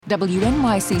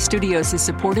WNYC Studios is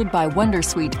supported by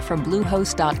Wondersuite from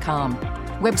Bluehost.com.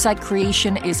 Website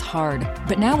creation is hard,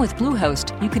 but now with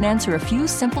Bluehost, you can answer a few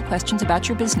simple questions about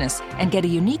your business and get a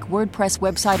unique WordPress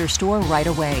website or store right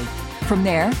away. From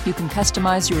there, you can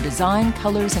customize your design,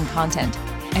 colors, and content.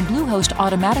 And Bluehost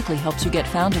automatically helps you get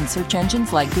found in search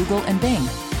engines like Google and Bing.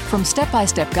 From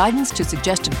step-by-step guidance to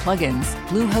suggested plugins,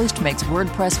 Bluehost makes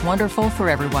WordPress wonderful for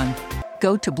everyone.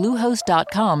 Go to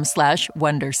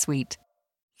bluehost.com/wondersuite.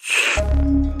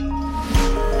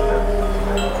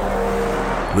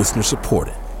 Listener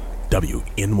supported.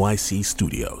 WNYC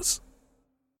Studios.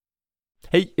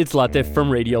 Hey, it's Latif from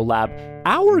Radiolab.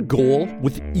 Our goal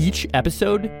with each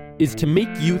episode is to make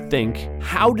you think,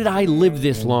 how did I live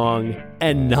this long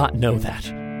and not know that?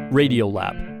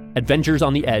 Radiolab, adventures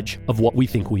on the edge of what we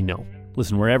think we know.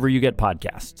 Listen wherever you get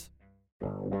podcasts.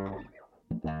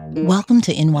 Welcome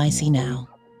to NYC Now,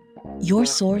 your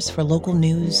source for local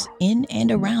news in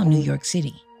and around New York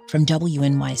City from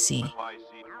WNYC.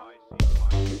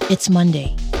 It's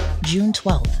Monday, June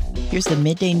 12th. Here's the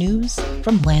Midday News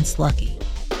from Lance Lucky.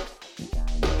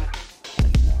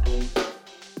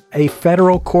 A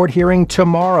federal court hearing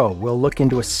tomorrow will look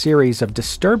into a series of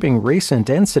disturbing recent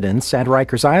incidents at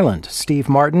Rikers Island. Steve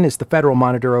Martin is the federal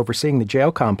monitor overseeing the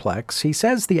jail complex. He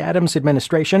says the Adams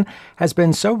administration has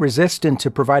been so resistant to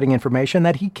providing information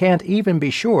that he can't even be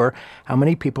sure how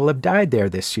many people have died there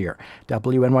this year.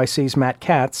 WNYC's Matt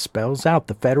Katz spells out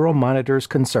the federal monitor's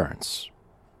concerns.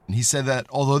 He said that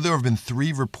although there have been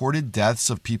 3 reported deaths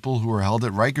of people who were held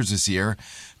at Rikers this year,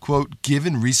 quote,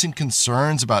 given recent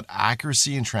concerns about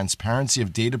accuracy and transparency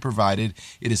of data provided,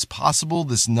 it is possible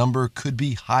this number could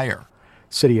be higher.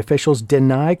 City officials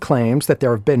deny claims that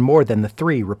there have been more than the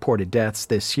 3 reported deaths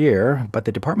this year, but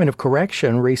the Department of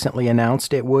Correction recently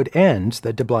announced it would end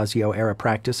the de Blasio-era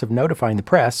practice of notifying the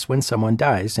press when someone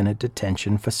dies in a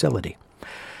detention facility.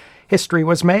 History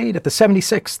was made at the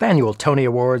 76th Annual Tony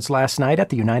Awards last night at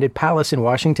the United Palace in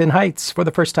Washington Heights. For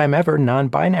the first time ever,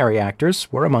 non-binary actors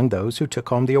were among those who took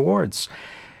home the awards.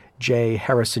 J.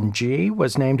 Harrison Ghee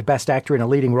was named Best Actor in a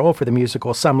Leading Role for the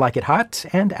musical Some Like It Hot,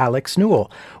 and Alex Newell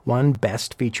won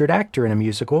Best Featured Actor in a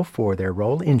Musical for their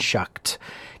role in Shucked.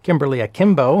 Kimberly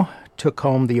Akimbo took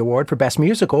home the award for Best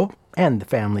Musical, and the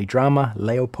family drama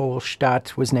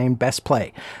Leopoldstadt was named Best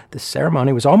Play. The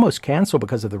ceremony was almost canceled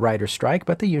because of the writer's strike,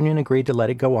 but the union agreed to let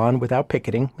it go on without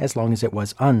picketing as long as it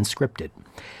was unscripted.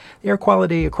 The air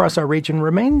quality across our region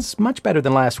remains much better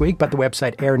than last week, but the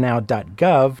website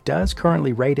airnow.gov does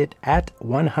currently rate it at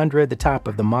 100, the top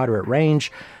of the moderate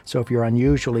range. So if you're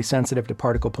unusually sensitive to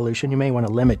particle pollution, you may want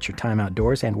to limit your time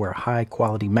outdoors and wear a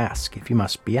high-quality mask if you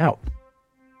must be out.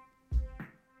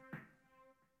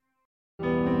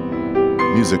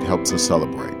 Music helps us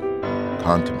celebrate,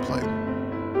 contemplate,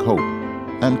 cope,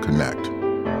 and connect.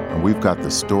 And we've got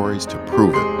the stories to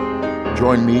prove it.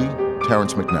 Join me,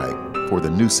 Terrence McKnight, for the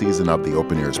new season of the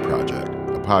Open Ears Project,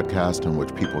 a podcast in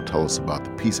which people tell us about the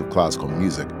piece of classical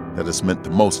music that has meant the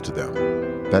most to them.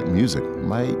 That music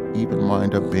might even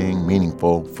wind up being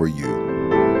meaningful for you.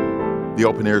 The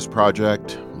Open Ears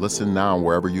Project. Listen now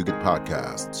wherever you get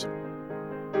podcasts.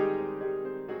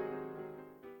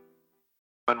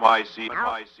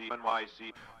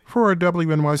 For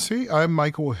WNYC, I'm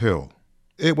Michael Hill.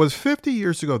 It was 50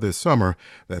 years ago this summer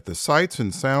that the sights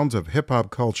and sounds of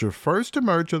hip-hop culture first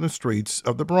emerged on the streets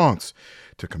of the Bronx.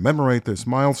 To commemorate this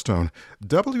milestone,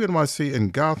 WNYC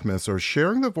and Gothamist are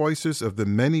sharing the voices of the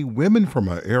many women from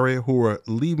our area who are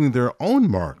leaving their own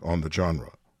mark on the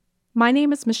genre. My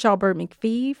name is Michele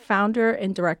Byrd-McPhee, founder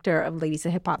and director of Ladies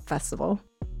of Hip Hop Festival.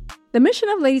 The mission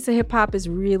of Ladies of Hip Hop is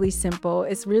really simple.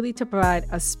 It's really to provide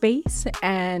a space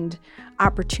and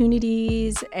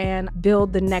opportunities and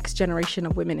build the next generation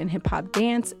of women in hip hop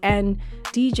dance and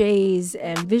DJs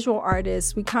and visual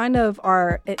artists. We kind of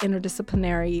are an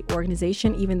interdisciplinary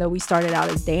organization, even though we started out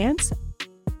as dance.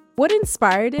 What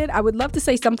inspired it? I would love to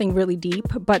say something really deep,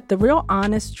 but the real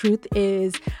honest truth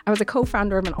is I was a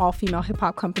co-founder of an all-female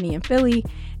hip-hop company in Philly,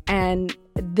 and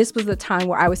this was the time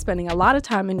where I was spending a lot of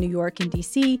time in New York and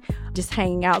DC just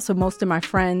hanging out. So most of my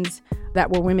friends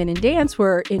that were women in dance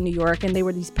were in New York, and they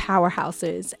were these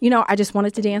powerhouses. You know, I just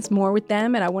wanted to dance more with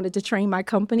them, and I wanted to train my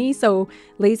company. So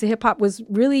Ladies of Hip Hop was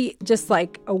really just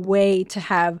like a way to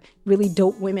have really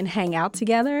dope women hang out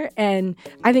together. And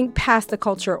I think pass the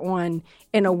culture on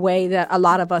in a way that a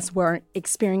lot of us weren't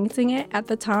experiencing it at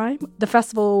the time. The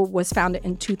festival was founded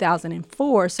in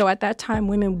 2004. So at that time,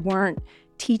 women weren't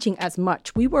teaching as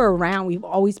much. We were around. We've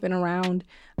always been around.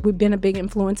 We've been a big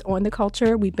influence on the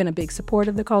culture. We've been a big support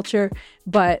of the culture,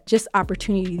 but just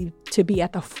opportunity to be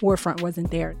at the forefront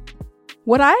wasn't there.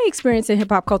 What I experienced in hip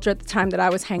hop culture at the time that I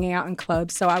was hanging out in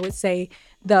clubs, so I would say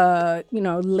the,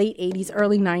 late 80s,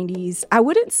 early 90s. I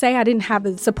wouldn't say I didn't have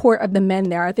the support of the men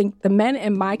there. I think the men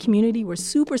in my community were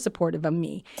super supportive of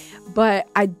me. But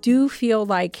I do feel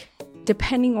like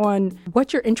depending on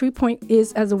what your entry point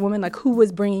is as a woman, like who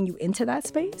was bringing you into that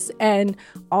space, and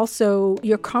also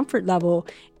your comfort level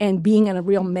and being in a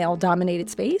real male-dominated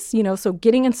space, so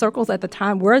getting in circles at the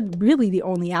time were really the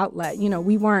only outlet.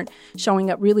 We weren't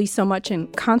showing up really so much in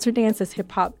concert dance as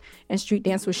hip-hop and street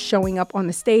dance was showing up on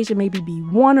the stage, and maybe be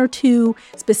one or two,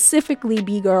 specifically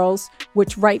B-girls,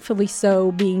 which rightfully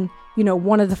so being,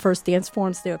 one of the first dance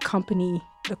forms to accompany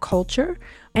the culture.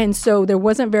 And so there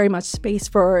wasn't very much space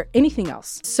for anything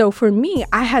else. So for me,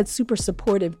 I had super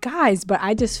supportive guys, but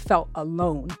I just felt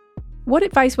alone. What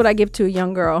advice would I give to a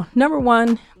young girl? Number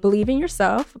one, believe in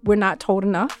yourself. We're not told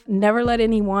enough. Never let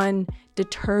anyone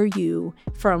deter you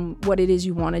from what it is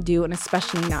you want to do, and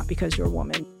especially not because you're a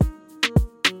woman.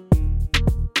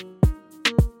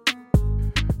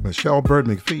 Michele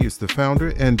Byrd-McPhee is the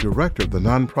founder and director of the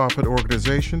nonprofit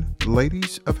organization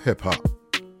Ladies of Hip Hop.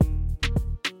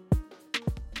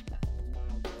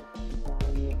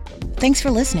 Thanks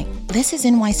for listening. This is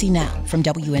NYC Now from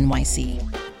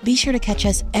WNYC. Be sure to catch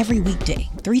us every weekday,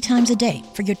 3 times a day,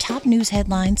 for your top news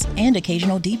headlines and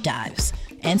occasional deep dives.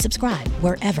 And subscribe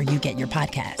wherever you get your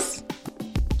podcasts.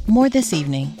 More this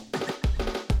evening.